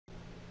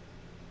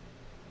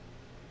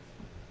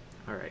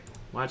Alright,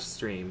 watch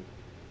stream.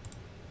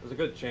 There's a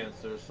good chance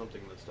there's something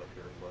messed up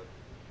here, but...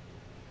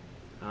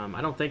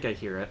 I don't think I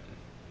hear it.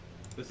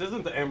 This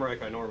isn't the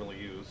Amarak I normally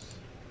use.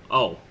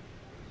 Oh.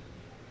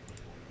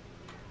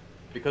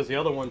 Because the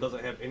other one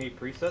doesn't have any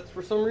presets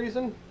for some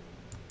reason.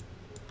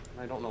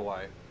 I don't know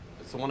why.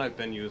 It's the one I've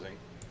been using.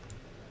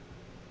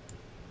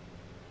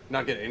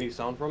 Not get any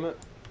sound from it?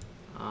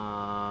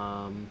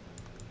 I'm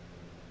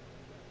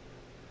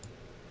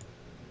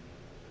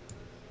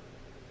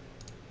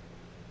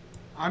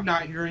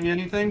not hearing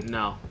anything.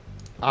 No.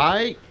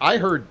 I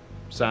heard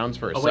sounds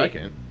for a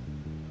second.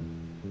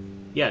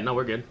 Yeah, no,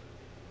 we're good.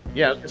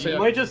 Yeah. You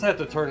might just have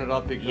to turn it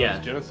up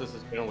because Genesis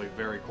is generally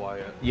very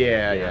quiet.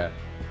 Yeah.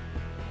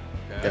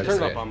 Okay, I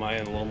turned it up on my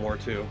end a little more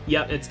too.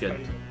 Yeah, it's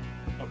good.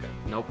 Okay.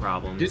 No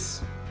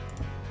problems.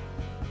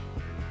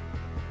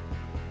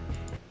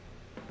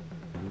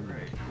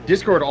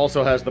 Discord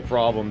also has the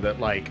problem that,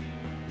 like,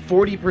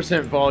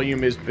 40%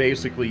 volume is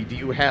basically, do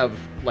you have,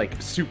 like,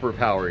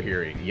 superpower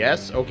hearing?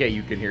 Yes? Okay,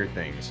 you can hear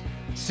things.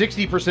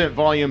 60%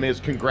 volume is,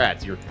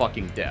 congrats, you're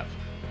fucking deaf.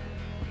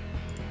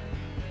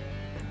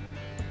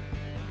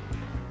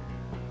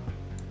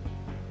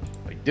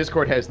 Like,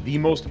 Discord has the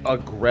most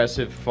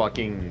aggressive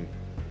fucking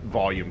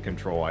volume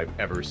control I've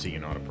ever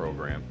seen on a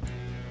program.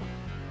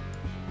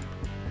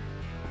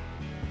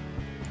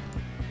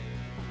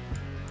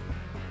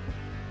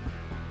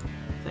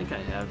 I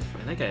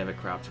think I have it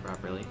cropped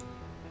properly.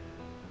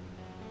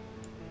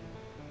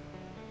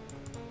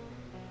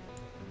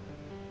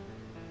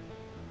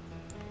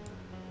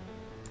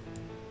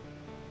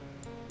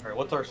 Alright,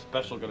 what's our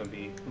special gonna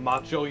be?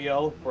 Macho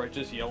yell, where I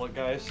just yell at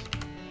guys?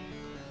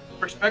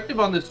 Perspective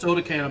on this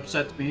soda can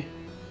upsets me.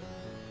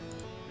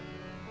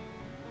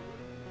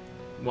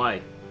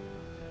 Why?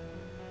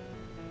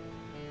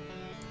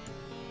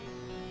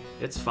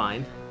 It's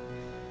fine.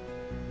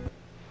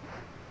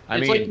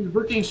 It's like he's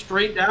looking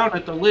straight down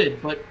at the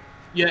lid, but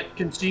yet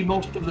can see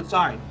most of the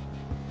side.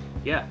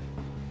 Yeah.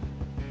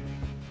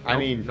 I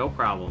mean, no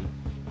problem.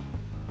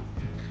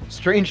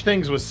 Strange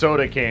things with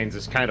soda cans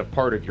is kind of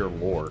part of your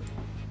lore.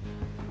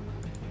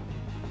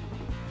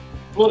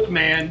 Look,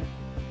 man.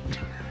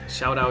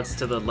 Shoutouts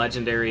to the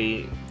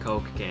legendary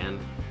Coke can.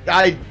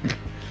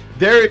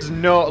 There is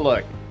no...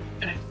 Look,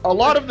 a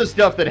lot of the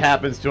stuff that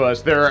happens to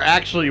us, there are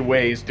actually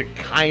ways to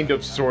kind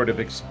of sort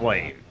of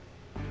explain.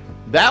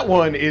 That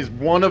one is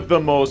one of the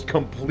most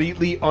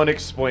completely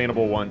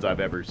unexplainable ones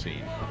I've ever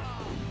seen.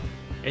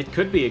 It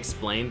could be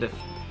explained if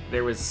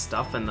there was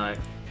stuff in the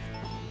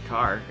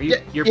car. Are you,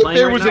 Yeah, you're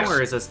playing right now,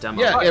 or is this demo?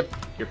 Yeah,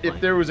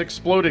 if there was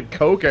exploded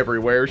Coke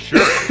everywhere,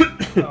 sure.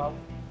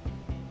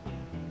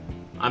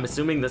 I'm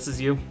assuming this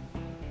is you.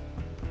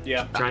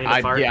 Yeah. Trying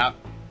to fart. Yeah.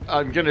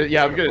 I'm gonna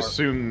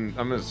assume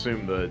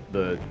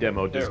the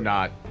demo does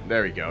not.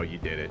 There we go. You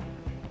did it.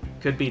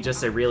 Could be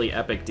just a really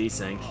epic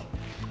desync.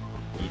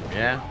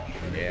 Yeah.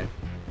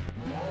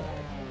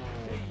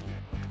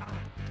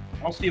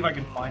 I'll see if I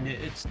can find it.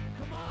 It's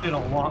been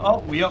a long...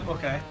 Oh,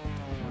 okay.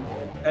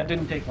 That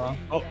didn't take long.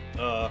 Oh,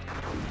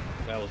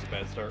 that was a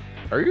bad start.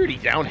 Are you already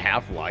down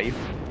half-life?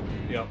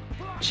 Yep.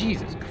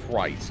 Jesus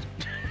Christ.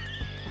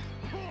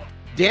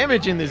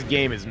 Damage in this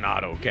game is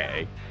not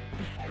okay.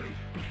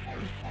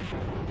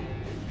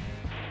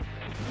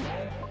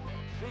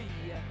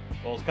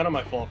 Well, it's kind of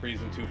my fault for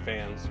using two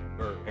fans,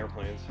 or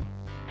airplanes.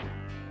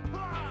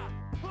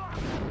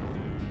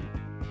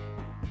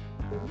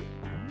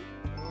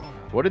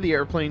 What do the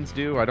airplanes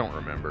do? I don't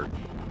remember.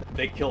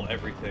 They kill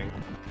everything.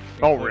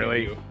 Oh,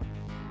 really?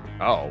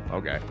 Oh,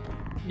 okay.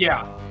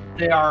 Yeah,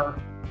 they are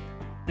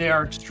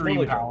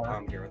extreme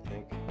power. Here, I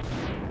think.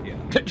 Yeah.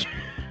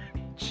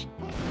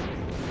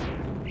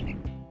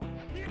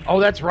 Oh,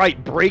 that's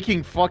right.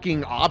 Breaking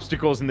fucking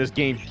obstacles in this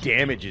game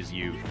damages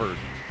you for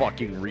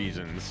fucking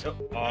reasons.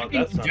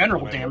 That's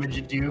general damage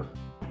it do.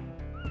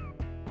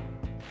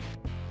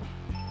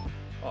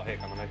 Oh, hey,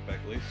 got my knife back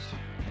at least.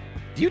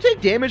 Do you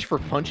take damage for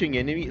punching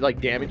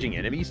damaging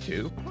enemies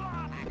too?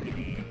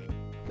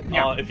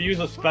 Yeah. If you use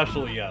a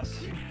special,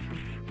 yes.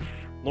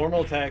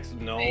 Normal attacks,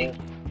 no.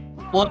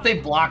 Well, if they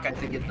block, I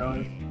think it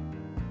does.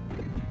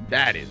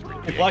 That is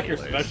ridiculous. If you block your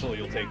special,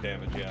 you'll take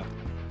damage, yeah.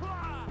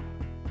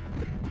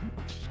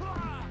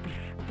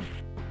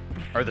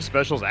 Are the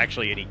specials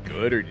actually any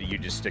good, or do you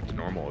just stick to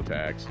normal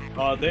attacks?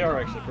 They are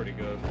actually pretty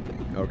good.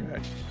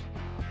 Okay.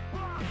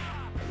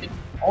 It's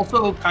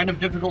also kind of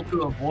difficult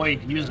to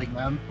avoid using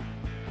them.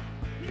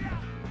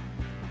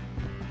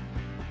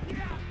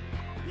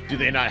 Do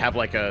they not have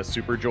like a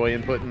Super Joy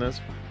input in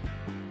this?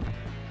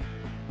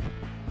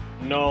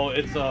 No,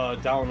 it's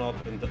down,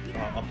 up, and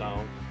up,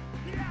 down.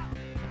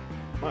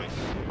 Nice.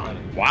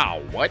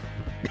 Wow, what?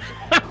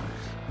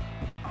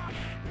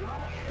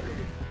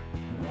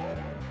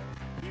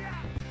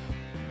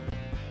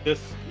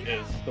 This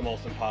is the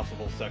most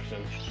impossible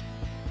section.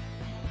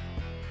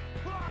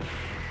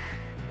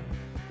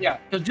 Yeah,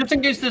 because just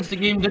in case the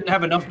game didn't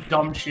have enough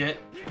dumb shit,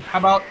 how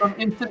about some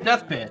instant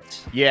death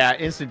pits? Yeah,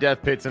 instant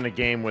death pits in a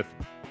game with...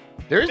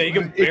 You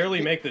can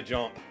barely make the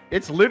jump.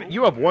 It's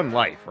you have one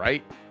life,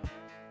 right?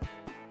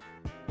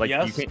 Like,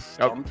 yes, you can't...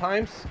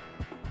 sometimes.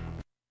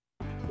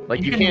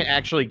 Like, you can't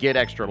actually get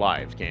extra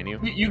lives, can you?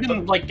 You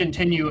can, like,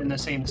 continue in the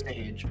same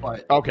stage,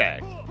 but...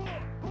 Okay.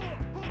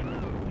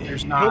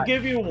 There's not... He'll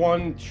give you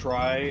one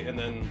try, and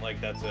then,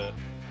 like, that's it.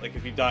 Like,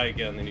 if you die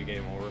again, then you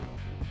game over.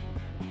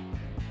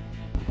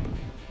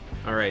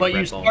 Alright, but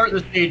you start the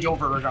stage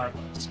over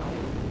regardless.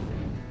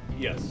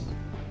 Yes.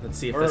 Let's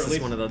see if this is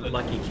one of the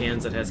lucky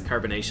cans that has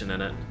carbonation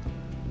in it.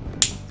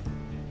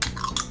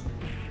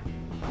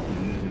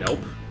 Nope.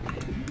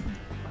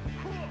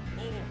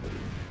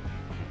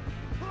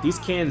 These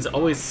cans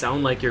always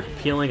sound like you're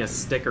peeling a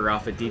sticker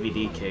off a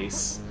DVD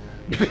case.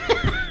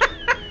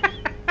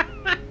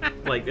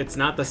 Like, it's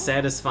not the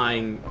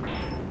satisfying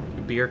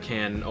beer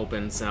can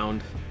open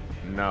sound.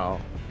 No.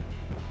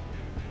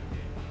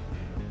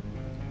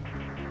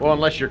 Well,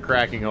 unless you're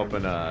cracking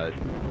open a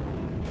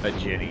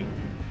Ginny.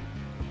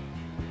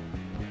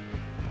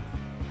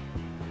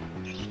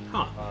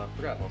 Huh. I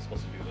forgot I was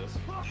supposed to do this.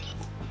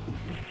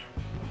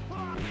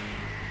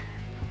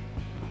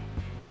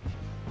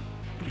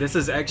 This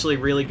is actually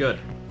really good.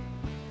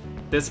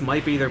 This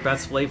might be their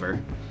best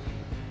flavor.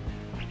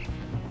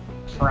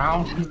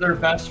 Brown is their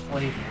best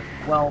flavor.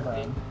 Well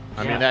then.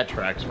 I mean, that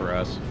tracks for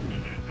us.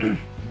 When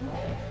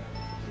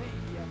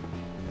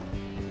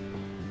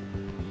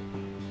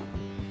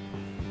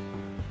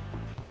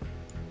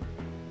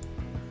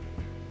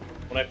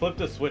I flip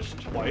the switch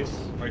twice,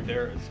 right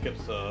there, it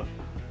skips a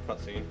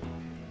cutscene.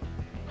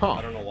 Huh.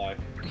 I don't know why.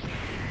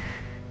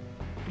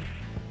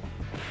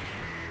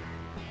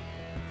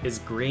 Is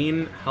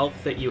green health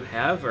that you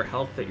have or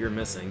health that you're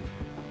missing?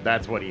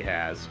 That's what he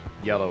has.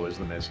 Yellow is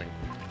the missing.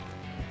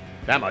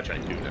 That much I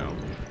do know.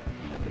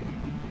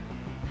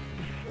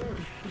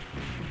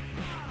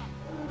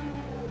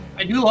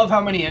 I do love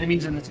how many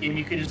enemies in this game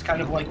you can just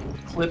kind of like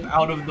clip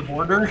out of the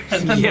border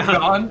and then Yeah. they're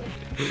gone.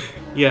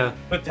 Yeah.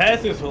 The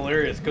task is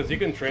hilarious because you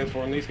can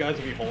transform these guys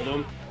if you hold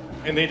them,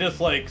 and they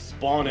just like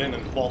spawn in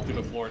and fall through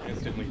the floor and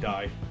instantly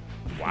die.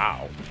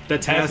 Wow. The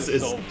task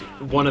is so...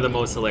 one of the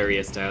most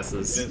hilarious tasks. It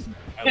is.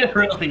 It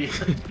really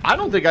is. I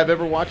don't think I've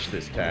ever watched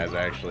this Taz,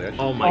 actually.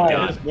 Oh my It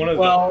god. is one of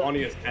the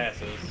funniest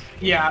tasks.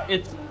 Yeah,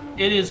 it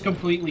is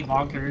completely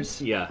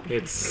bonkers. Yeah,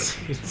 it's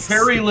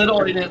Very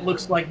little in it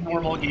looks like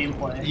normal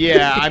gameplay.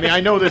 Yeah, I mean, I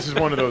know this is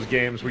one of those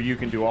games where you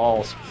can do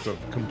all sorts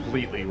of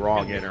completely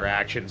wrong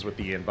interactions with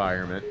the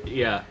environment.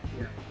 Yeah.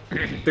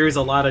 There's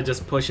a lot of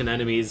just pushing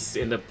enemies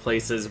into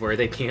places where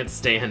they can't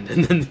stand,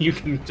 and then you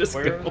can just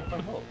Where? go.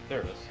 Oh, there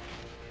it is.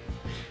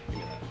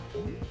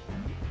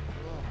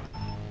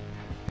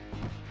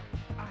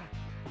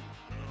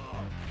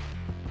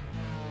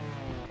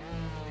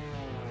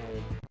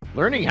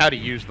 Learning how to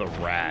use the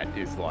rat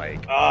is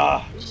like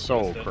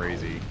so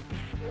crazy.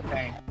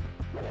 Dang.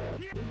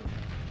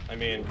 I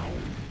mean,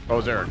 Oh,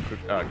 is there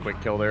a quick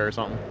kill there or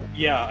something?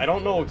 yeah, I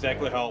don't know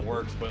exactly how it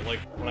works, but like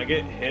when I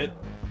get hit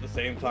the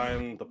same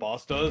time the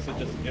boss does, it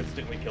just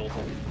instantly kills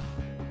him.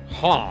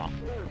 Huh.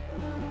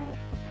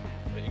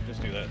 But you can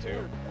just do that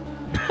too.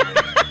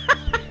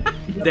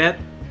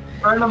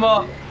 Burn them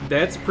up.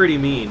 That's pretty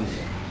mean.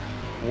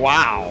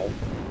 Wow.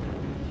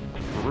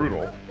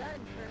 Brutal.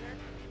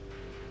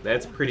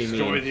 That's pretty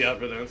Destroy mean. the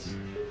evidence.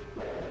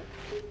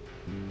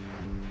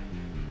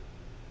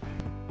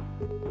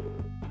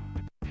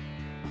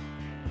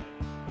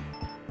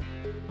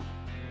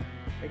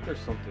 I think there's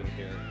something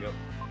here. Yep.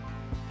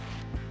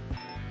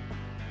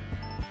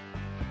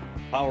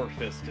 Power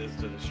Fist is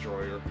the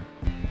destroyer.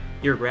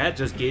 Your rat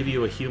just gave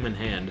you a human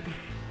hand.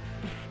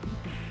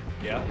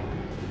 Yeah.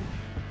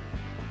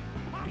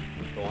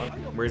 Go on.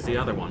 Where's the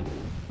other one?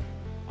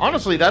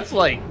 Honestly, that's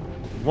like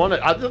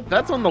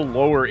that's on the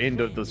lower end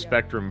of the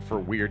spectrum for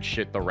weird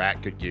shit the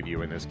rat could give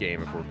you in this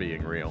game, if we're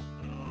being real.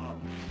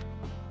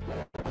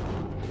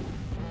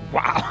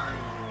 Wow.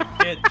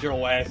 Get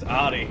your ass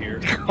out of here.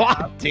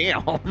 God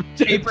damn.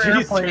 Paper Jeez,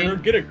 airplane. Turner,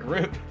 get a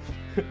grip.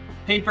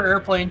 Paper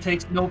airplane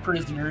takes no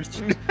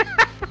prisoners.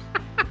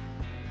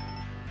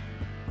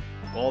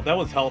 Well, that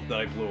was health that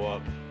I blew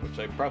up, which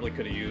I probably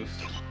could have used.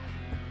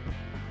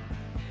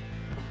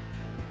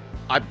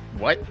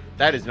 What?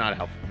 That is not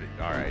helpful.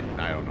 Alright,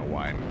 I don't know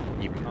why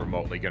I'm even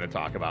remotely going to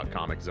talk about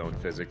Comic Zone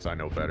physics. I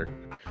know better.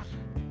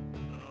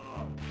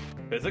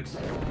 Physics?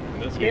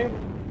 In this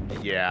game?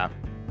 Yeah.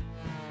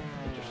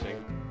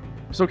 Interesting.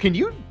 So can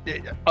you...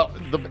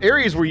 the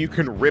areas where you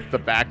can rip the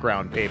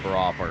background paper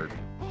off are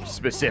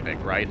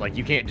specific, right? Like,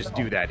 you can't just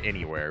do that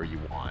anywhere you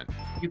want.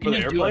 You For can the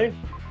just do it.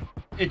 airplane?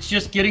 It's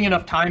just getting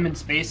enough time and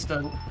space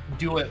to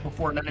do it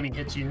before an enemy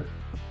hits you.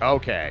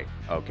 Okay.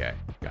 Okay.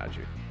 Got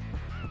you.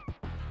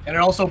 And it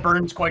also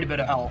burns quite a bit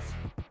of health.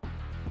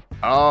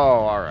 Oh,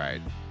 alright.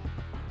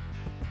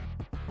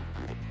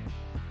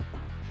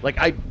 Like,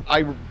 I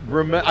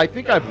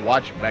think I've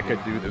watched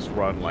Mecha do this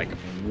run, like,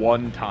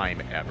 one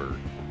time ever.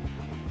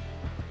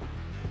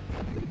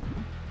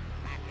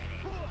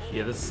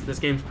 Yeah, this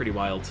game's pretty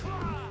wild.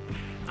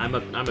 I'm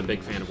a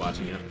big fan of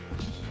watching it.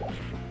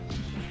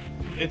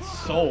 It's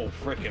so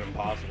freaking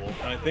impossible.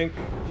 And I think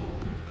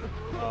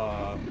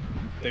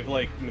they've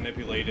like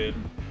manipulated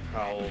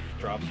how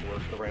drops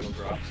work, the random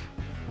drops.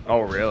 Oh,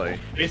 really?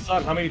 Based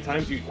on how many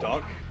times you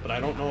duck, but I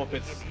don't know if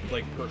it's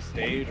like per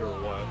stage or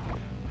what.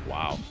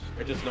 Wow.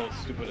 I just know it's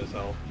stupid as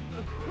hell.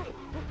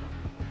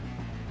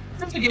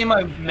 It's a game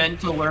I've meant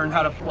to learn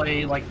how to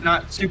play, like,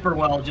 not super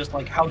well, just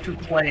like how to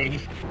play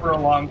for a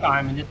long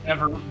time, and just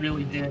never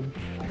really did.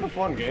 It's a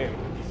fun game,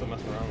 just to mess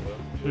around with.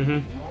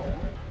 Mm-hmm.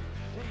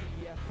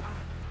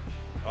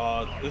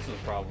 This is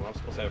a problem. I'm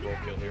supposed to have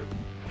roadkill here.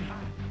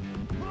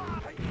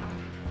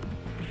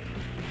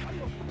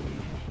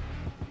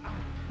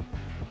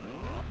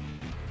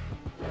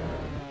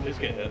 Just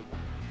get hit.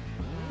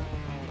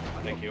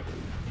 Thank you.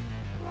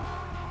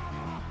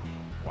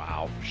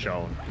 Wow,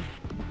 shown.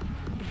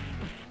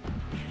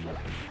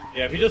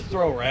 Yeah, if you just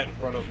throw a rat in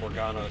front of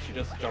Morgana, she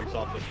just jumps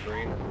off the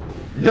screen.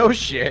 No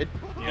shit.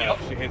 Yeah,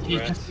 she hits He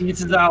rats. just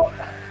pieces out.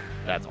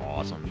 That's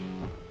awesome.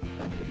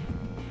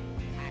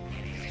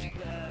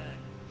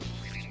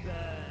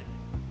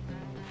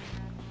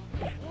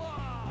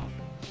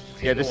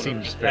 Yeah, this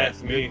seems fair.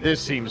 That's me. This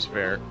seems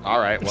fair. All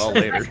right, well,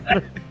 later.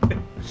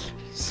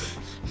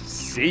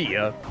 See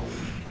ya.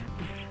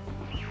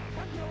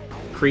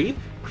 Creep?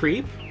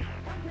 Creep?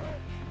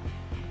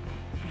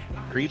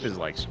 Creep is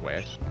like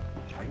sweat.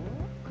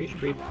 Creep,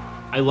 creep.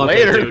 I love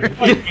Later. that dude.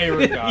 My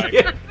favorite guy.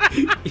 Yeah.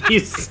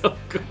 He's so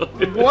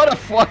good. What a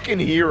fucking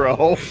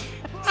hero.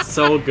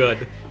 So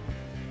good.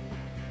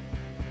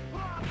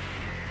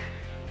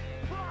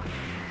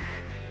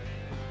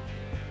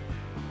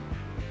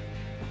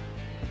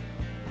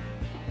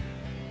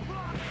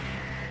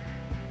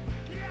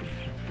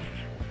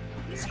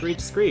 Screech,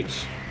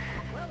 screech.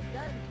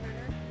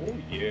 Oh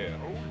yeah.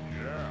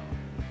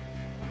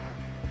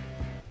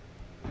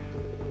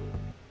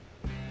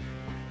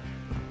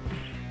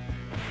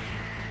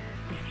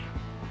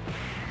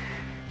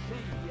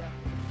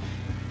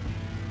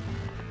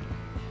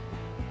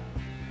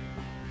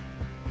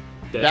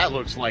 That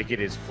looks like it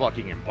is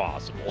fucking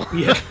impossible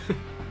Yeah.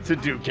 to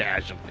do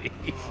casually.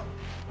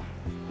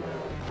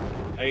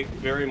 I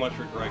very much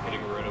regret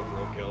getting rid of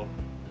roadkill.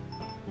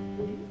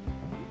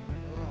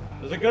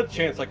 There's a good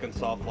chance I can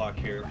soft lock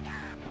here.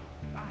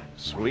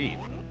 Sweet.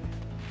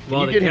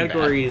 Well, you the get him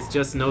category is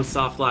just no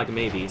soft lock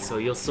maybe, so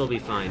you'll still be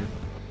fine.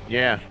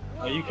 Yeah.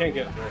 You can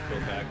get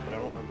roadkill back, but I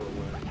don't remember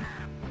when.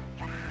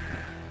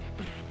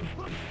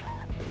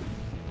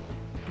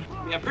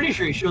 Yeah, I'm pretty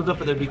sure he shows up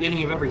at the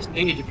beginning of every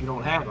stage if you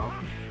don't have him.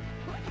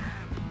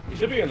 He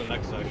should be in the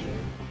next section.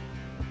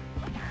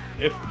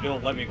 If it'll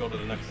let me go to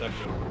the next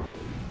section.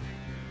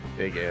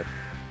 Big if.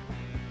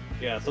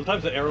 Yeah,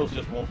 sometimes the arrows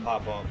just won't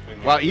pop up.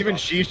 Well, even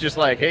she's just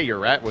like, hey, your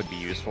rat would be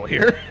useful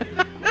here.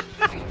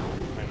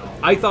 I know.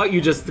 I thought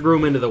you just threw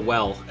him into the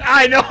well.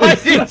 I know, I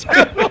did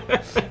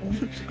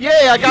too.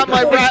 Yay, I got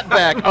my rat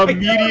back.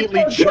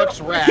 Immediately chucks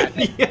rat.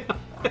 Yeah.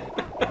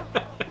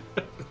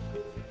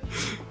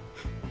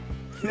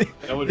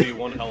 That would be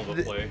one hell of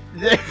a play.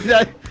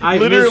 I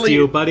missed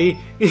you, buddy.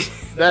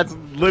 That's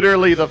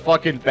literally the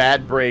fucking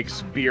Bad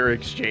Breaks beer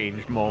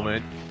exchange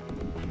moment.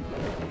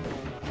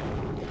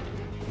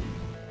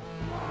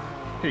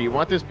 Here, you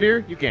want this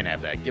beer? You can't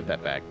have that. Give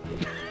that back.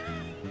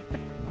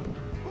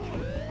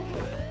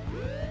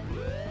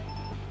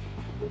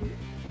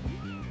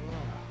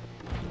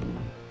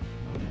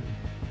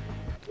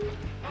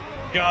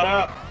 Got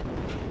up!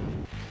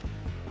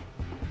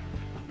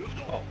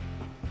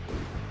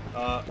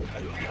 Oh.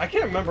 I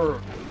can't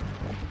remember.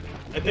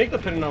 I think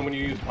depending on when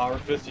you use Power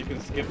Fist, you can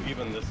skip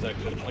even this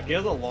section. Like, he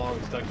has a long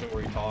section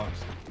where he talks.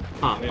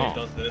 Huh. And then he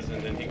does this,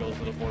 and then he goes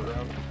to the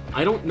foreground.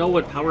 I don't know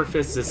what Power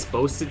Fist is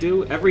supposed to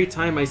do. Every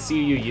time I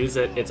see you use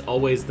it, it's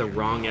always the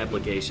wrong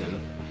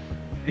application.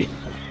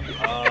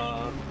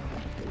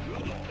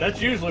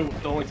 That's usually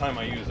the only time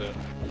I use it.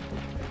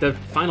 The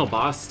final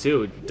boss,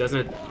 too,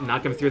 doesn't it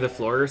knock him through the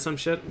floor or some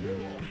shit?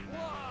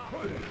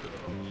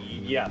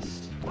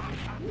 Yes.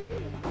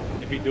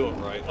 If you do it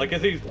right. Like,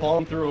 if he's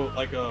falling through,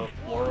 like, a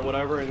floor or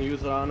whatever and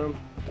use it on him,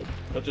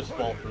 he'll just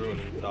fall through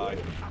and die.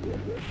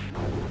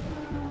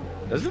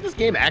 Doesn't this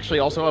game actually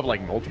also have,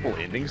 like, multiple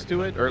endings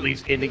to it? Or at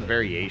least ending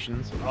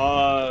variations?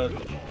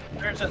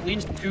 There's at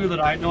least 2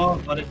 that I know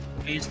of, but it's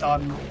based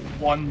on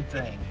one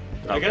thing.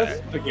 I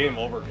guess the game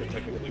over could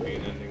technically be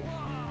an ending.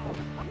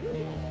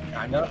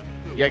 Kinda.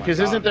 Yeah, because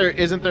isn't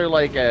there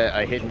like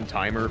a hidden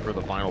timer for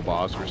the final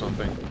boss or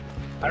something?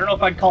 I don't know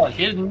if I'd call it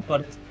hidden,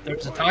 but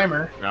there's a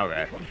timer.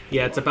 Okay.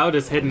 Yeah, it's about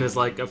as hidden as,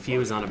 like, a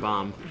fuse on a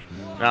bomb.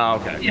 Oh,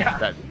 okay.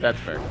 Yeah. That's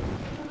fair.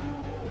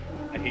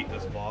 I hate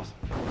this boss.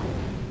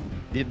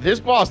 This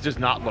boss does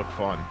not look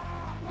fun.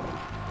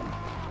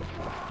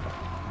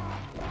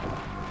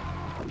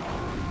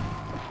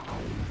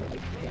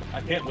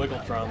 I can't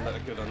Wiggletron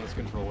that good on this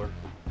controller.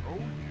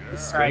 He's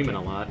screaming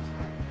a lot.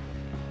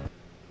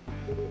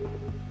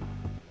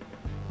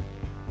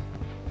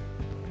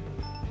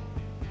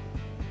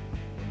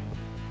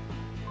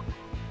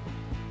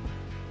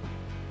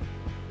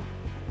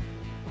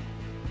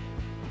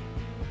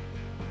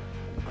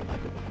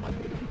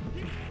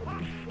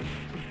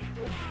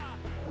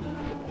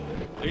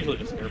 I usually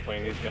just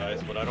airplane these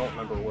guys, but I don't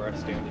remember where I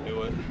stand to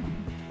do it.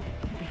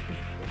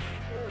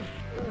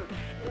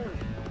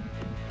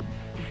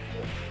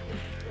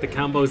 The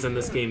combos in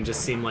this game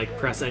just seem like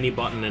press any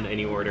button in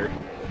any order.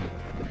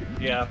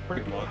 Yeah,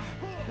 pretty much.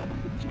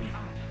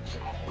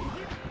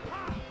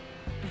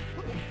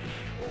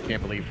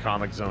 Can't believe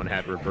Comix Zone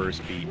had reverse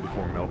beat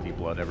before Melty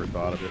Blood ever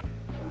thought of it.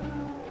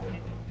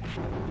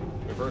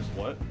 Reverse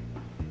what?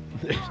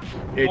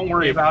 Don't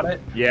worry about it.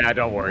 Yeah,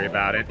 don't worry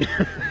about it.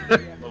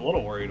 I'm a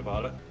little worried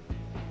about it.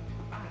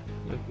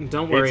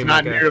 Don't worry,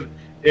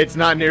 It's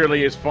not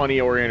nearly as funny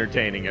or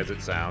entertaining as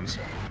it sounds.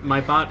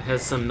 my bot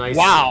has some nice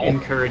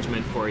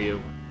encouragement for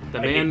you.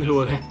 The man who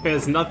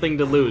has nothing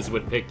to lose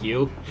would pick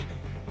you.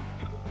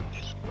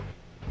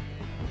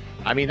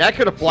 I mean, that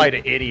could apply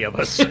to any of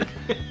us.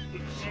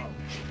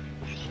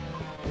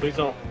 Please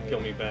don't kill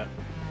me, Bat.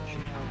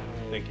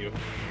 Thank you.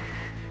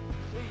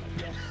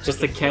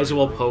 Just a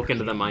casual poke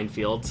into the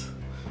minefield.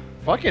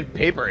 Fucking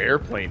paper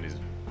airplane is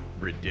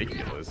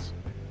ridiculous.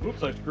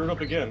 Oops, I screwed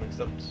up again,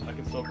 except I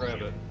can still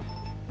grab it.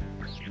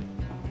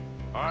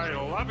 I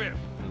love it.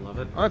 I love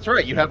it. Oh, that's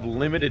right. You have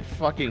limited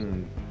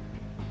fucking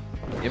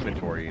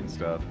inventory and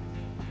stuff.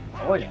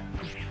 Oh yeah.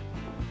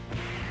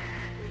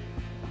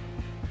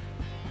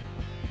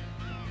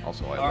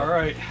 Also, I love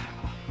Alright.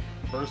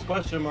 First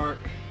question mark.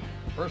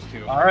 First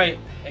two. All right,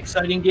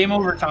 exciting game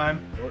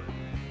overtime.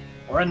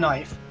 Or a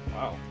knife.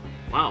 Wow.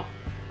 Wow.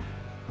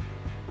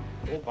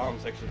 The old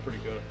bomb's actually pretty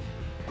good.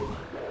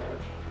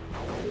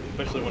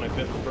 Especially when I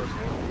fit the first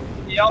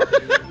one. Yep.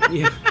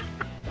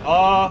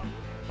 Yeah.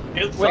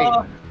 It's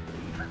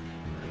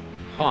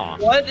Huh.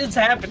 What is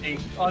happening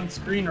on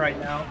screen right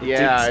now?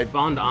 Yeah, Dude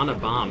spawned on a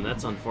bomb.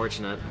 That's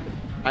unfortunate.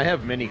 I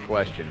have many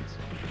questions.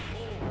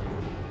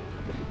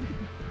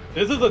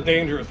 This is a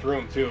dangerous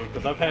room too,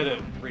 because I've had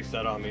it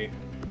reset on me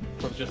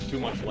from just too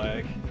much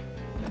lag.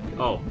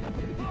 Oh.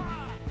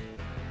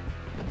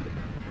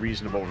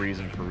 Reasonable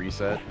reason for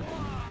reset.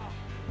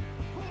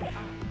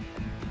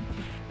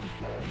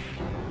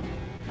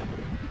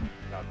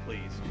 God,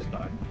 please, just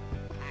die.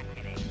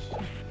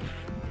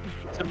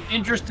 Some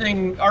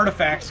interesting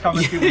artifacts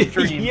coming through the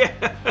stream.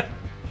 Yeah.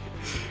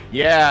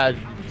 Yeah.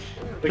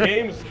 The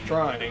game's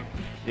trying.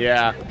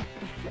 Yeah.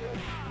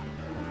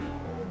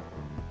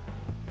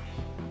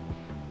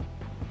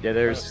 Yeah,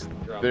 there's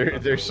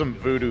some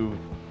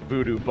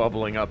voodoo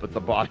bubbling up at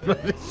the bottom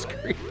of the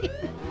screen.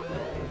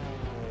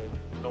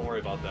 Don't worry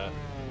about that.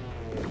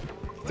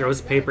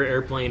 Throws paper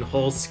airplane,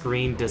 whole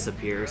screen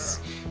disappears.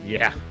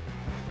 Yeah.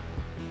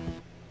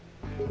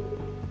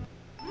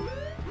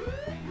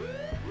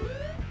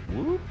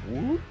 Whoop,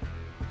 whoop.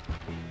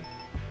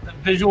 The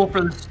visual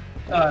for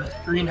the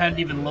screen hadn't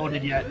even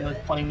loaded yet, and it was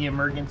playing the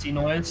emergency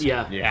noise.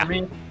 Yeah. Yeah. For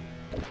me.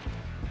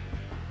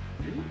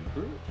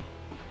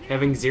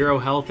 Having 0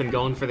 health and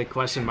going for the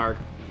question mark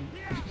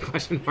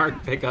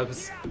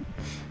pickups.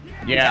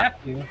 Yeah.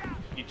 You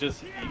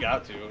You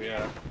got to,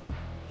 yeah.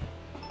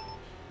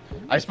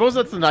 I suppose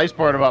that's the nice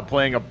part about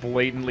playing a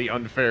blatantly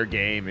unfair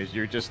game is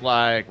you're just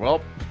like,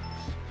 well,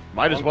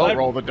 might as well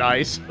roll the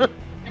dice.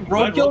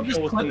 Roadkill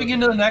just clipping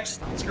into the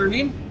next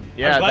screen?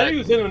 Yeah. I'm glad he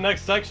was in the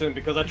next section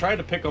because I tried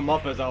to pick him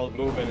up as I was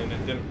moving and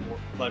it didn't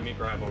let me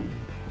grab him.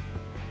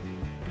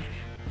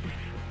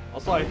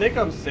 Also, I think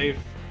I'm safe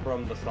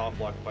from the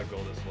soft lock if I go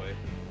this way.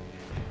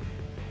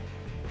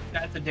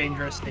 That's a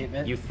dangerous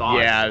statement. You thought.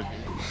 Yeah.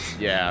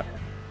 Yeah.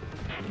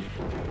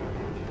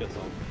 Get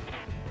some.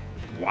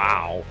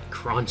 Wow.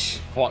 Crunch.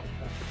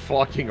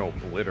 Fucking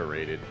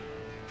obliterated.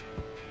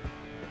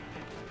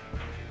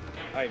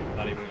 I'm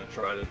not even gonna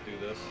try to do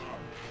this.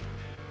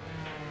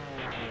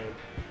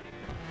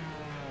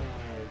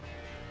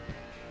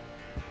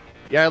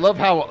 Yeah, I love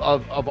how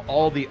of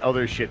all the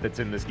other shit that's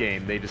in this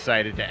game, they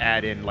decided to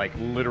add in like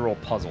literal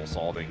puzzle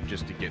solving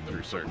just to get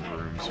through certain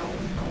rooms.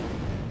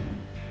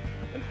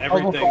 And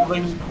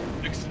everything,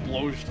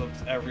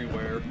 explosions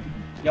everywhere.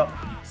 Yep.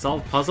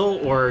 Solve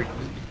puzzle or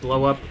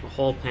blow up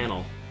whole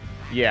panel.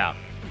 Yeah.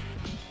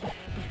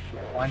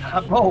 Why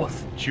not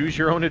both? Choose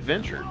your own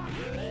adventure.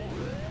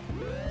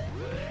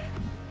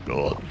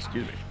 Oh,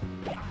 excuse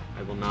me.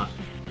 I will not.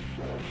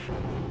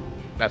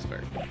 That's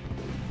fair.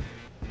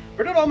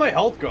 Where did all my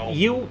health go?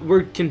 You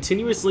were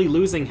continuously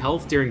losing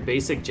health during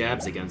basic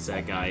jabs against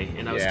that guy,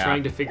 and I was Yeah.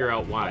 trying to figure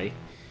out why.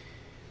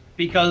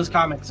 Because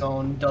Comix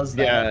Zone does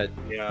that.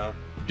 Yeah.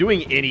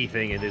 Doing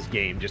anything in this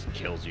game just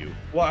kills you.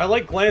 Well, I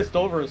like glanced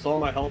over and saw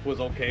my health was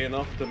okay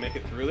enough to make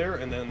it through there,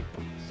 and then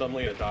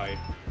suddenly it died.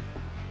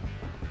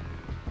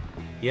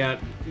 Yeah,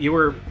 you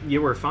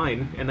were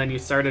fine, and then you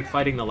started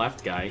fighting the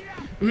left guy,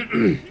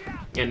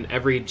 and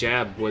every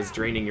jab was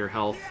draining your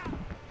health.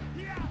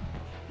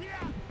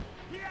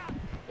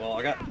 Well,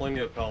 I got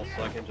plenty of health,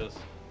 so I can just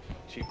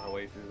cheat my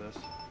way through this.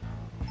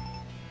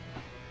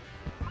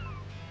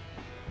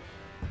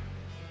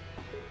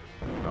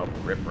 Oh,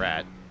 rip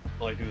rat.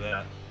 Will I do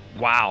that?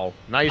 Wow,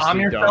 Calm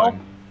nicely yourself.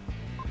 done.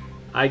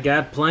 I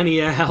got plenty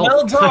of health.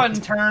 Well done,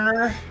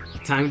 Turner.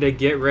 Time to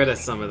get rid of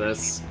some of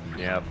this.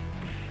 Yep.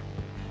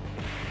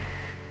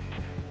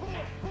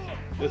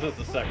 This is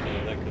the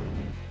section that could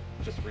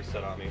just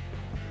reset on me.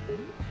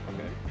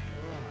 Okay.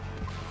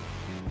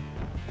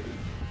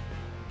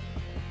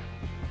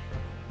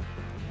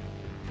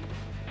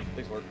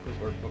 Please work,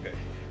 okay.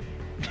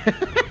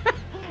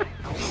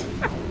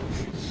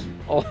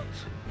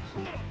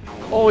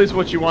 Always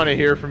what you want to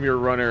hear from your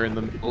runner in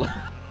the middle.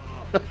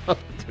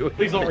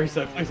 Please don't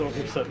reset. Please don't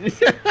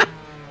reset.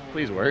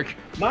 Please work.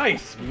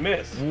 Nice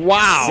miss.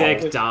 Wow.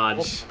 Sick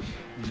dodge.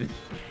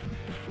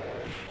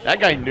 That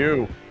guy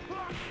knew.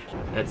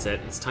 That's it.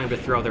 It's time to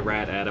throw the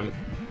rat at him.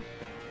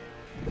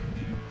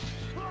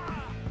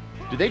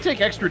 Did they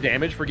take extra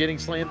damage for getting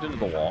slammed into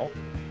the wall?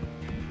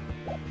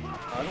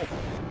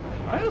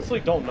 I honestly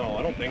don't know.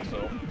 I don't think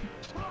so.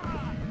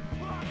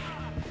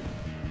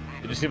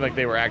 It just seemed like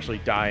they were actually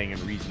dying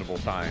in reasonable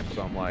time,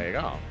 so I'm like,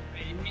 oh.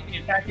 The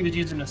attack he was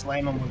using to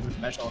slam him was a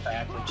special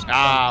attack. Which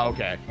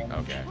Okay.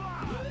 Okay.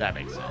 That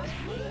makes sense.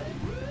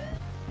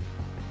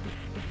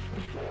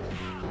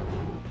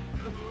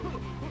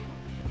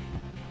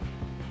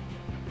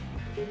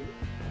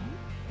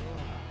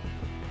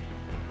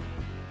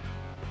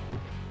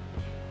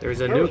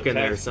 There's a nuke in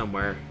there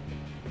somewhere.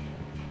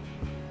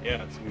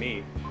 Yeah, it's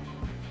me.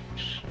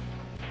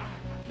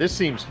 This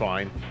seems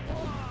fine.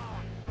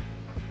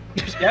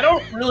 Yeah, I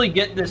don't really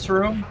get this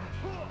room.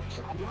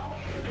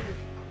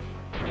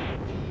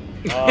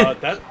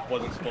 That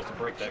wasn't supposed to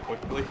break that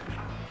quickly.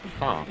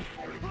 Huh.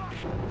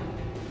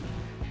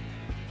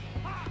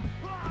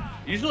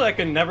 Usually I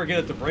can never get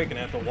it to break and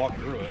I have to walk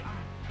through it.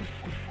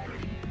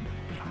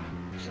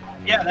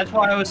 Yeah, that's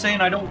why I was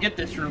saying I don't get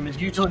this room.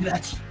 Is usually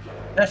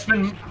that's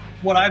been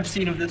what I've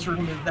seen of this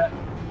room, is that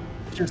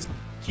it just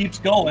keeps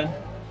going.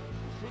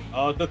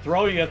 To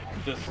throw, you have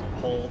to just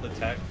hold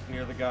attack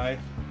near the guy,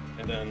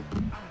 and then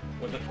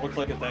when it looks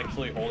like it's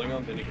actually holding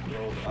him, then you can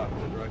throw the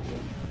opposite direction.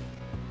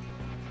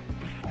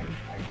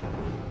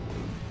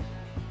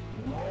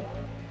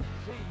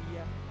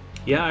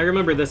 Yeah, I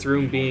remember this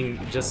room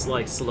being just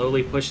like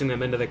slowly pushing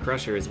them into the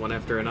crushers one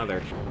after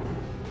another.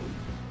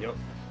 Yep.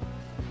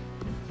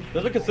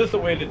 There's a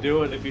consistent way to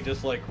do it. If you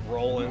just like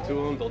roll into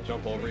them, they'll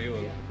jump over you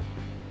and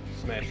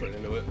smash right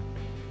into it.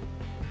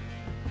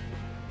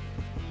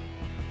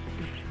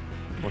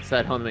 What's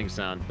that humming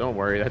sound? Don't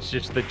worry, that's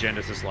just the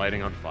Genesis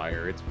lighting on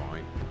fire. It's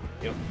fine.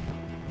 Yep.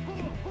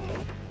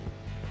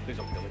 Please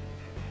don't kill me.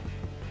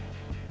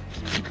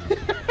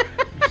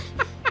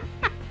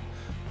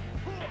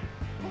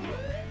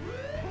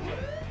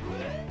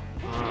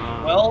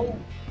 Well,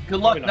 good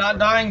luck not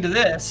dying to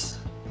this.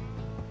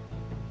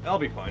 I'll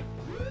be fine.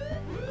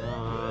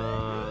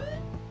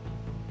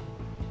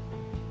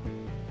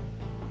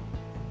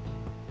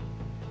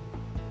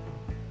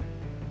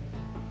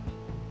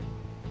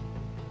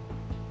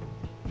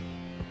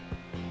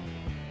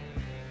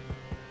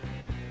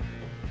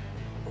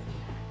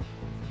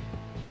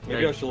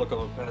 Maybe I should look up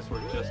a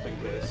password just in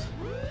case.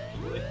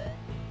 Actually.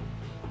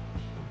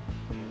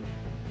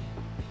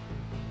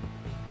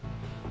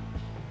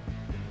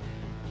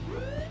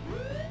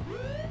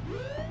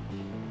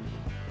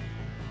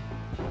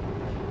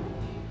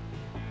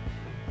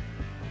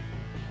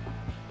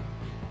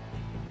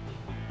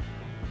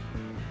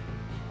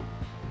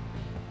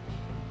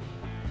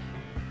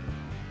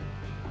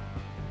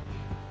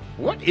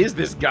 What is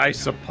this guy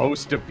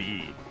supposed to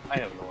be? I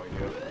have no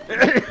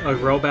idea. A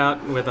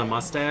robot with a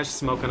mustache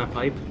smoking a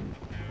pipe?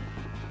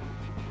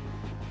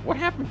 What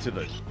happened to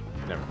the...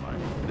 Never mind.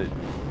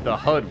 The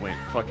HUD went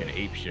fucking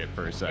apeshit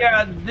for a second.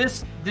 Yeah,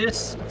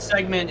 this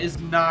segment is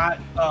not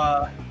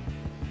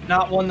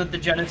one that the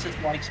Genesis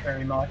likes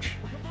very much.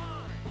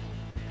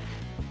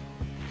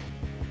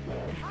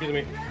 Excuse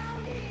me.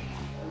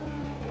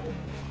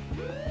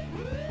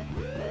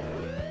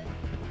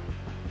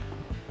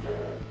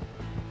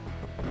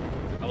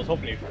 I was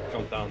hoping you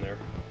jumped down there.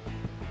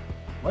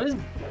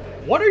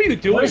 What are you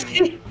doing? What is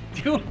he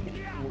doing?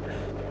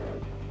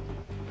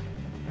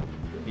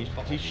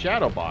 He's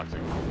shadow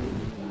boxing.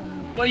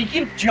 Well, you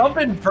keep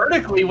jumping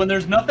vertically when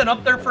there's nothing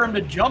up there for him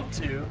to jump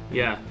to.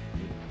 Yeah.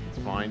 It's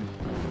fine.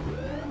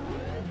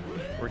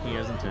 Working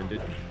as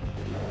intended.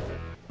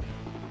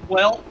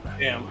 Well,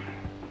 Damn.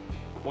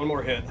 One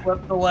more hit.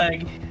 swept the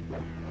leg.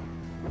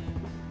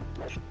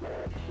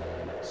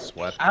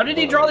 Swept. How did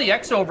he draw the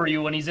X over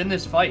you when he's in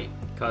this fight?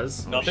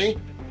 Cuz? Nothing?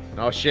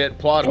 Oh shit,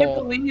 plot I can't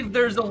hole. believe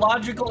there's a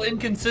logical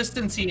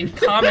inconsistency in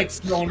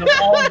Comix zone of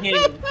all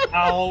games.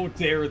 How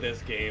dare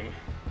this game?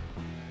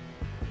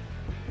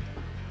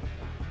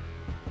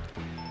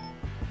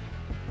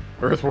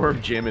 Earthworm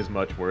Jim is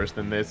much worse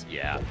than this?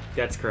 Yeah.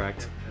 That's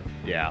correct.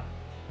 Yeah.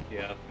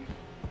 Yeah.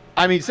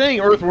 I mean, saying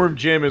Earthworm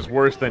Jim is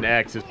worse than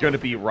X is gonna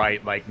be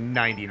right like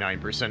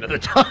 99% of the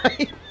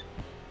time.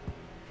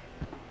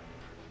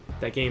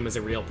 That game is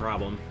a real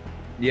problem.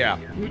 Yeah.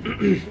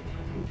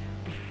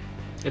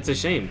 It's a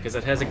shame, because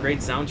it has a great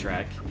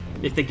soundtrack.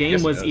 If the game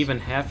Yes, it was does. even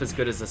half as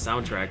good as the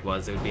soundtrack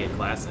was, it would be a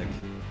classic.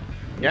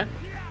 Yeah.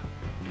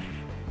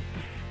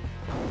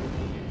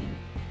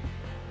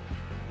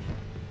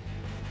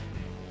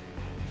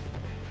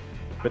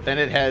 But then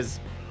it has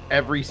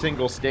every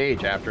single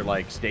stage after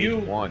like stage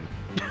 1.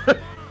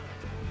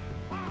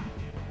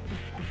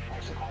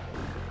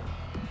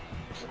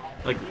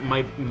 Like,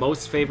 my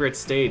most favorite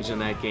stage in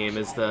that game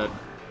is the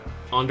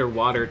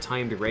underwater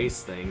timed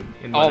race thing.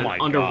 And Oh when my an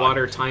God.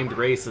 underwater timed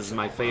race is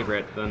my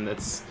favorite, then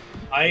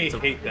I a-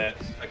 hate that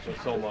section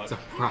so much. it's a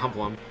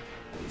problem.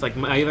 It's like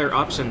my other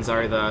options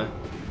are the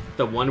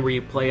one where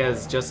you play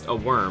as just a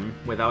worm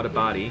without a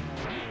body,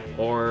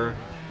 or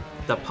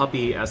the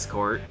puppy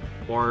escort,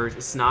 or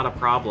It's Not a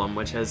Problem,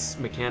 which has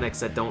mechanics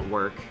that don't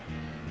work,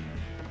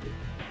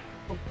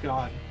 Oh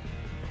god.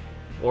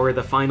 or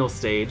the final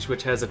stage,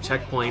 which has a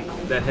checkpoint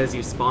that has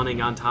you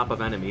spawning on top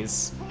of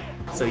enemies,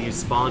 so you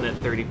spawn at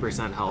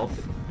 30%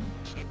 health.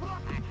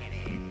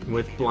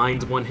 With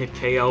blind one-hit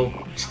KO,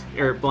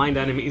 or blind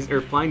enemies, or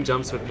blind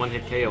jumps with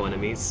one-hit KO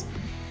enemies.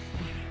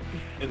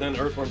 And then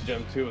Earthworm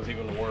Jim 2 is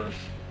even worse.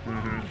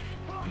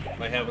 Mm-hmm.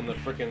 By having the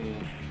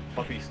freaking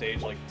puppy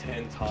stage like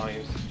 10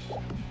 times.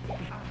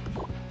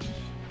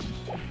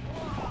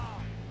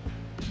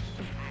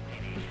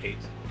 Hate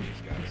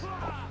these guys.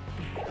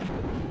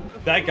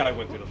 That guy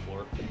went through the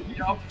floor.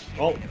 Yep.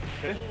 Oh,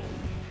 okay.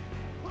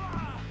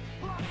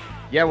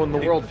 Yeah, when the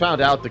world found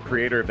out the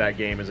creator of that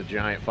game is a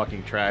giant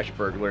fucking trash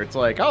burglar, it's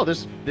like, oh,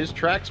 this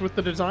tracks with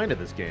the design of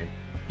this game.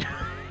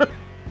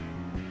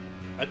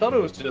 I thought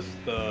it was just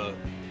the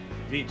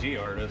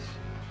VG artist.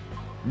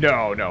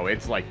 No,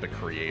 it's like the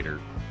creator.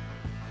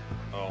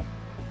 Oh.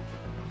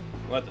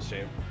 Well, that's a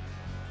shame.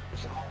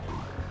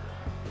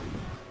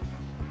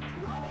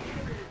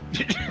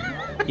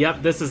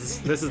 Yep, this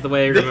is the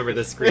way I remember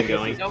this screen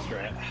going. This is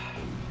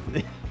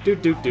strat.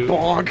 Doot doot doot.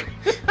 Bonk.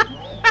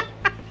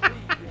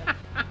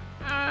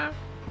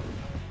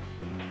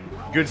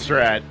 Good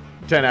strat.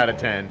 10 out of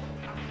 10.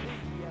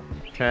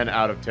 10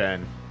 out of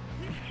 10.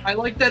 I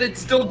like that it's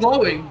still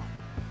glowing.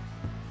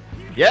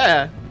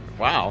 Yeah.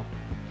 Wow.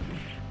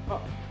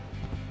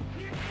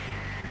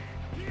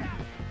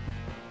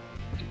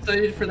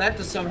 Excited for that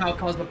to somehow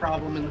cause the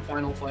problem in the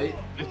final fight.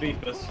 Just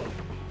beat this.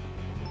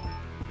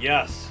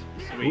 Yes.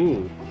 Sweet.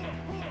 Ooh.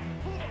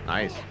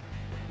 Nice.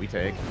 We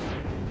take.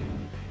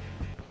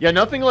 Yeah,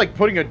 nothing like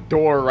putting a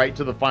door right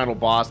to the final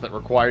boss that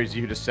requires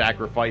you to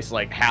sacrifice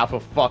like half a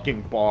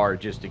fucking bar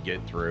just to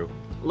get through.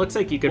 Looks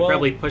like you could Well-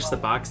 probably push the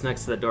box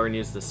next to the door and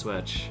use the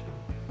switch.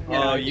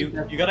 Yeah, You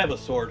gotta have a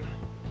sword.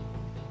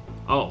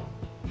 Oh.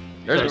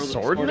 There's a Throw the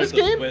sword in at this the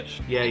game?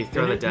 Switch. Yeah, you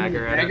throw the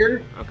dagger at Dagger?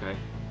 it. Okay.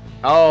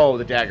 Oh,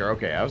 the dagger.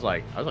 Okay, I was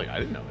like, I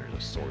didn't know there's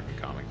a sword in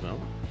comics though.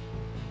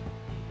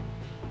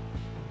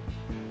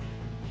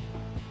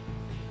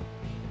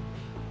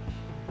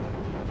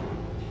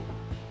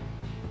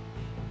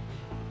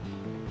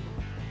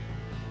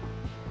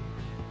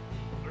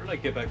 Where did I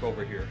get back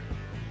over here?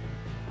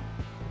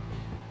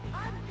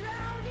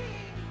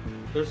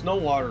 There's no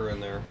water in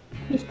there.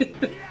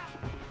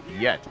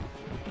 Yet.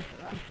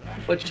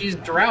 But she's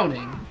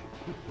drowning.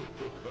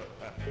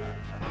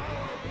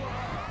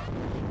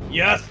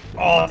 Yes!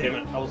 Oh, damn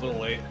it. I was a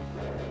little late.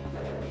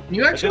 Can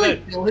you actually did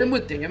it. kill him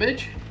with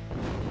damage?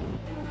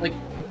 Like,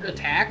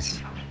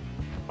 attacks?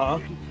 Huh?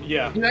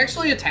 Yeah. Can you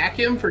actually attack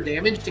him for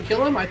damage to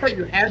kill him? I thought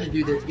you had to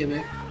do this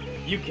gimmick.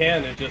 You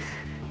can, it just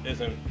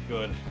isn't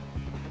good.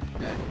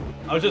 Okay.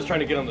 I was just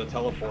trying to get him to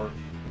teleport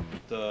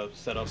to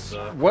set up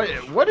the...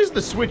 What is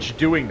the switch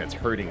doing that's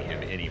hurting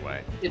him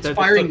anyway? It's The-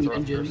 firing the the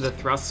thrusters. engines. The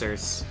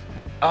thrusters.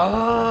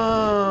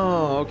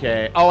 Oh,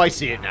 okay. Oh, I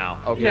see it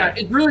now. Okay. Yeah,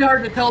 it's really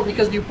hard to tell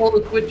because you pull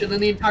the switch and then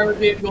the entire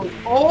game goes,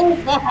 oh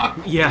fuck!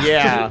 Yeah.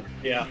 Yeah.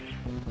 Yeah.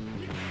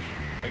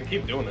 I can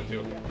keep doing it,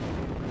 too.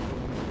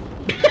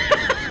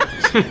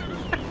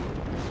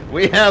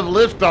 We have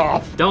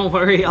liftoff. Don't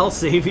worry, I'll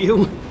save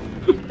you.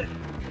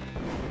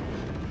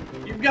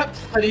 You've got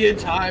plenty of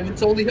time.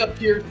 It's only up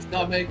to your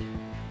stomach.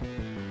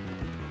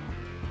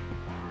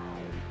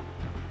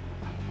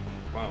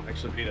 Wow,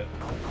 actually beat it.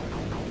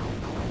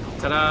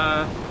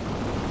 Ta-da!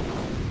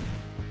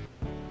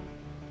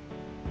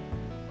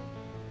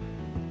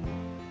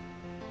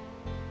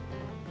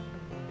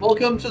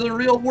 Welcome to the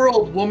real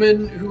world,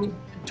 woman who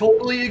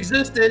totally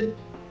existed.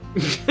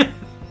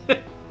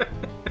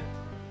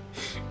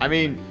 I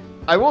mean,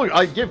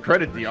 I give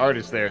credit to the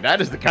artist there. That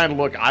is the kind of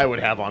look I would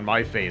have on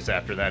my face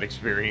after that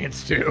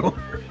experience too.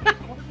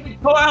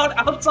 Go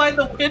outside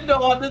the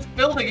window on this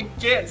building and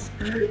kiss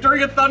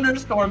during a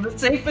thunderstorm. The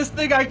safest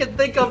thing I can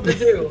think of to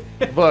do.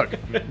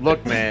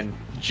 Look, man.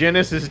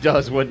 Genesis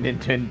does what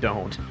Nintendo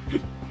don't.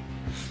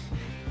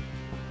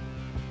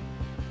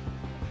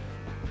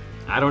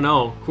 I don't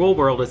know. Cool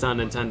World is on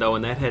Nintendo,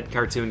 and that had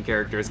cartoon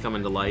characters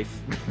coming to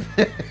life.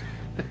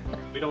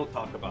 We don't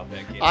talk about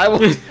that game.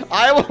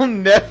 I will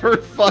never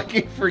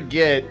fucking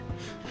forget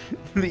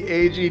the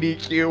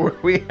AGDQ where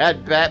we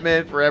had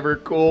Batman Forever,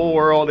 Cool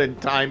World,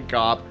 and Time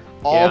Cop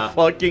all Yeah.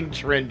 fucking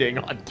trending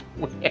on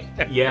Twitter.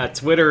 Yeah,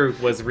 Twitter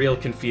was real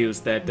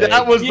confused that day.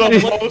 That was Yeah, the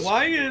like, most.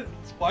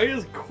 why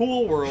is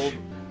Cool World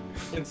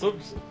in some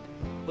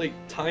like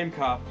Time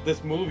Cop,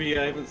 this movie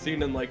I haven't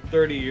seen in like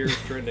 30 years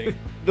trending?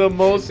 The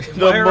most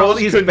Why are all most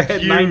these confused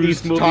bad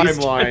 90s movies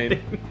timeline.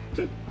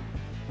 trending?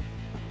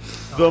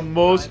 The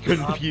most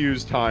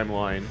confused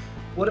timeline.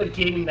 What a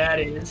game that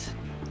is.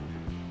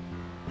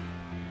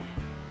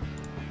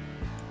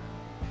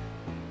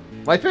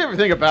 My favorite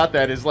thing about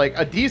that is, like,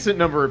 a decent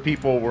number of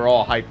people were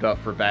all hyped up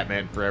for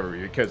Batman Forever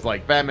because,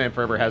 like, Batman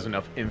Forever has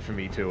enough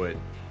infamy to it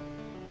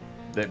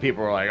that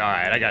people were like, all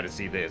right, I got to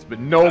see this. But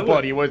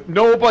nobody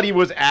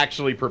was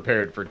actually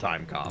prepared for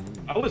Time Cop.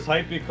 I was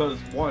hyped because,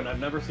 one, I've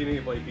never seen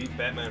anybody beat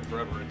Batman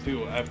Forever, and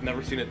two, I've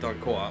never seen it done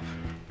co-op.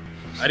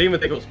 I didn't even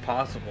think it was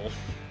possible.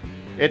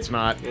 It's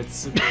not.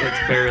 It's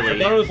I barely.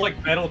 thought it was like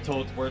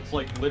Battletoads, where it's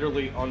like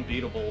literally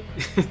unbeatable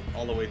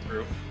all the way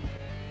through.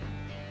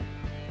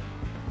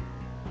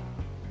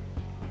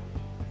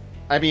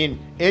 I mean,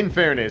 in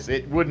fairness,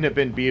 it wouldn't have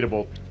been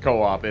beatable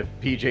co-op if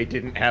PJ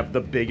didn't have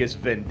the biggest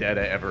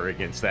vendetta ever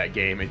against that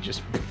game and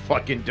just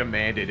fucking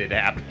demanded it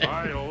happen.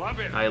 I love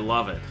it. I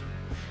love it.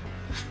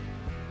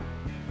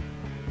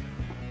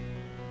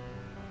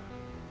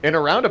 In a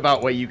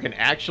roundabout way, you can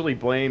actually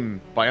blame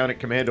Bionic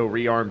Commando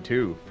Rearm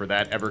 2 for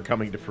that ever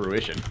coming to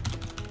fruition.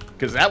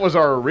 Because that was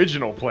our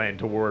original plan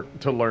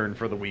to learn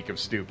for the Week of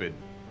Stupid.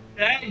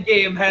 That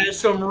game has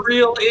some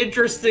real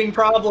interesting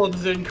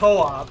problems in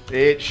co-op.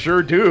 It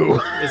sure do.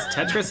 Is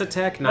Tetris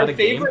Attack not a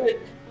game?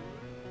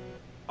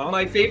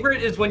 My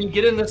favorite is when you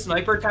get in the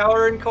sniper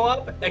tower in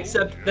co-op,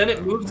 except then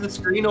it moves the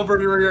screen over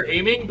to where you're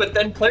aiming, but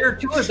then player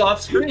 2 is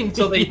off screen,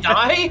 so they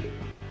die?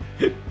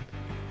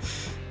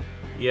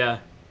 Yeah.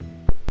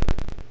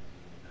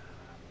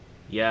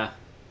 Yeah.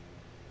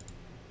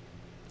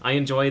 I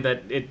enjoy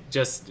that it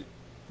just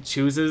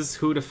chooses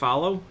who to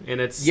follow,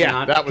 and it's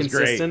not that was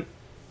consistent. Great.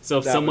 So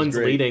if That was someone's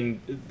great.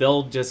 leading,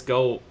 they'll just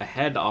go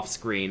ahead off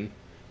screen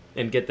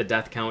and get the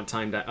death count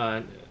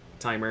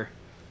timer.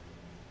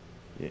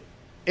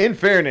 In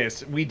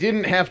fairness, we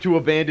didn't have to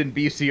abandon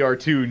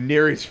BCR2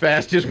 near as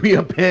fast as we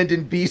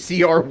abandoned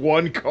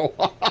BCR1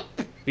 co-op.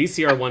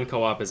 BCR1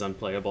 co-op is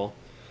unplayable.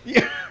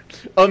 Yeah.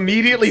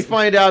 Immediately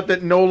find out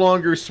that no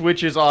longer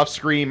switches off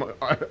screen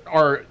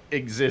are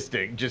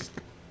existing. Just,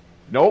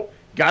 nope.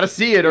 Gotta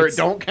see it or it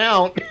don't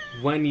count.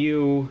 When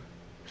you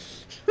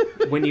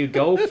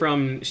go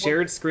from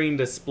shared screen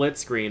to split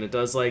screen, it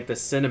does like the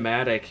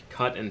cinematic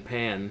cut and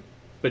pan.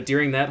 But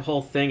during that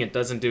whole thing, it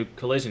doesn't do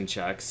collision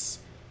checks.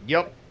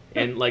 Yep.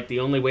 And like the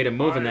only way to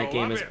move in I that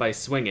game love is it. by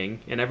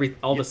swinging, and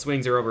all the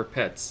swings are over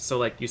pits. So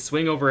like you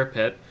swing over a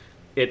pit,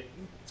 it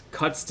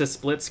cuts to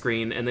split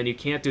screen, and then you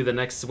can't do the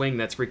next swing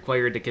that's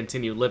required to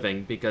continue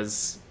living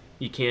because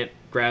you can't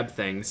grab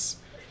things.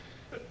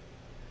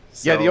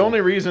 Yeah, the So-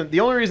 only reason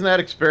that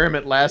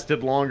experiment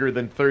lasted longer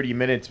than 30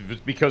 minutes was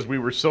because we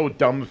were so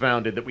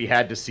dumbfounded that we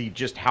had to see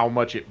just how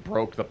much it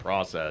broke the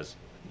process.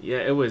 Yeah,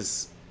 it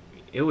was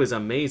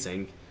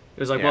amazing. It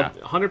was like, Yeah.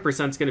 well,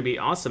 100% is going to be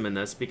awesome in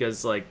this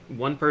because like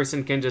one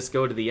person can just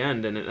go to the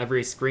end, and at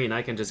every screen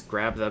I can just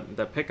grab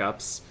the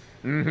pickups,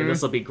 and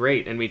this will be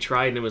great. And we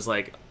tried, and it was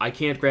like I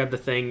can't grab the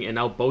thing, and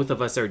now both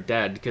of us are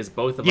dead because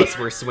both of us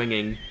were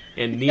swinging,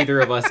 and neither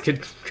of us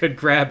could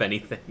grab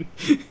anything.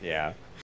 Yeah.